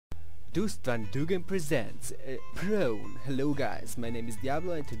Dust Van Dugan presents Proun. Hello guys, my name is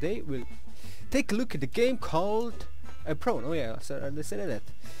Diablo and today we'll take a look at the game called Proun. Oh yeah, so I said that.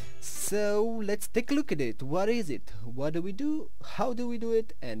 So let's take a look at it. What is it? What do we do? How do we do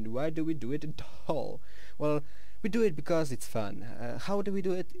it? And why do we do it at all? Well, we do it because it's fun. How do we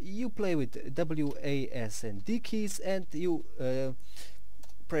do it? You play with W, A, S and D keys and you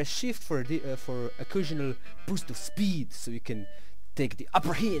press shift for occasional boost of speed so you can take the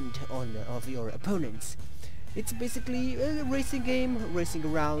upper hand on of your opponents. It's basically a racing game, racing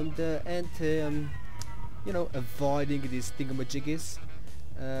around and you know, avoiding these thingamajiggies,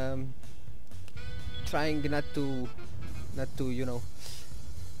 trying not to you know,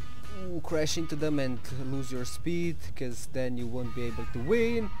 crash into them and lose your speed, because then you won't be able to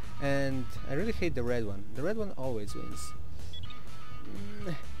win. And I really hate the red one. The red one always wins.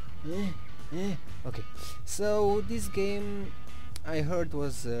 Okay, so this game I heard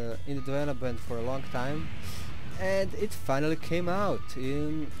was in development for a long time, and it finally came out.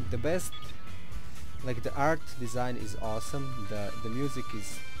 The best, like, the art design is awesome, the music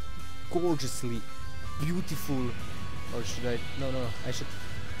is gorgeously beautiful, or should I, no, I should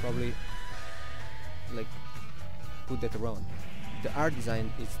probably like put that around. The art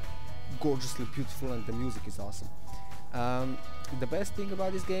design is gorgeously beautiful and the music is awesome. The best thing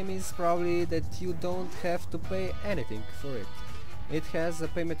about this game is probably that you don't have to pay anything for it. It has a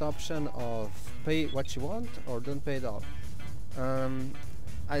payment option of pay what you want or don't pay at all.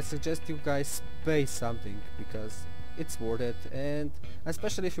 I suggest you guys pay something because it's worth it, and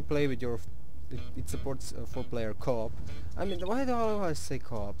especially if you play with your it supports 4-player co-op. I mean, why do I always say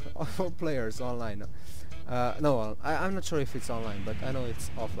co-op? 4 players online. No, I'm not sure if it's online, but I know it's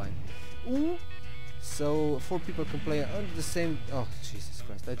offline. Ooh. So 4 people can play on the same... Oh, Jesus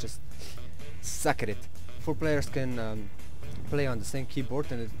Christ, I just suck at it. 4 players can play on the same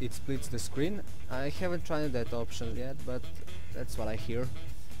keyboard and it splits the screen. I haven't tried that option yet, but that's what I hear.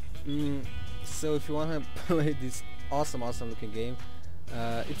 So if you want to play this awesome looking game,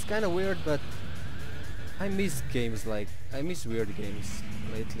 it's kind of weird, but I miss games like... I miss weird games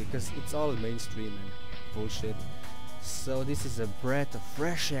lately, because it's all mainstream and bullshit. So this is a breath of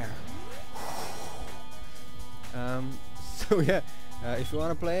fresh air. So yeah, if you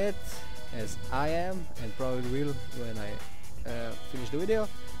want to play it, as I am, and probably will when I finish the video,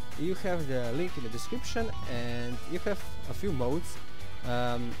 you have the link in the description, and you have a few modes: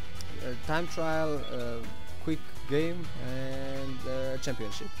 time trial, quick game, and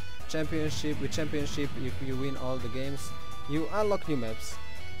championship. With championship, if you win all the games, you unlock new maps.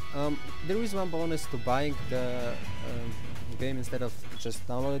 There is one bonus to buying the game instead of just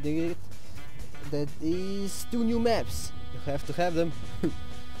downloading it. That is 2 new maps. You have to have them.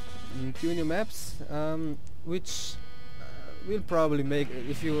 2 new maps, which will probably make,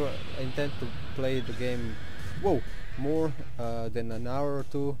 if you intend to play the game more than an hour or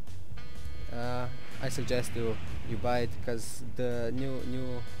 2, I suggest you buy it, because the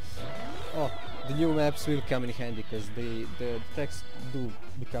new maps will come in handy, because the text do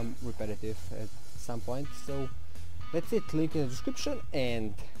become repetitive at some point. So that's it, link in the description,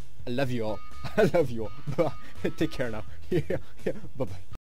 and I love you all. I love you all. Take care now. Yeah, bye bye.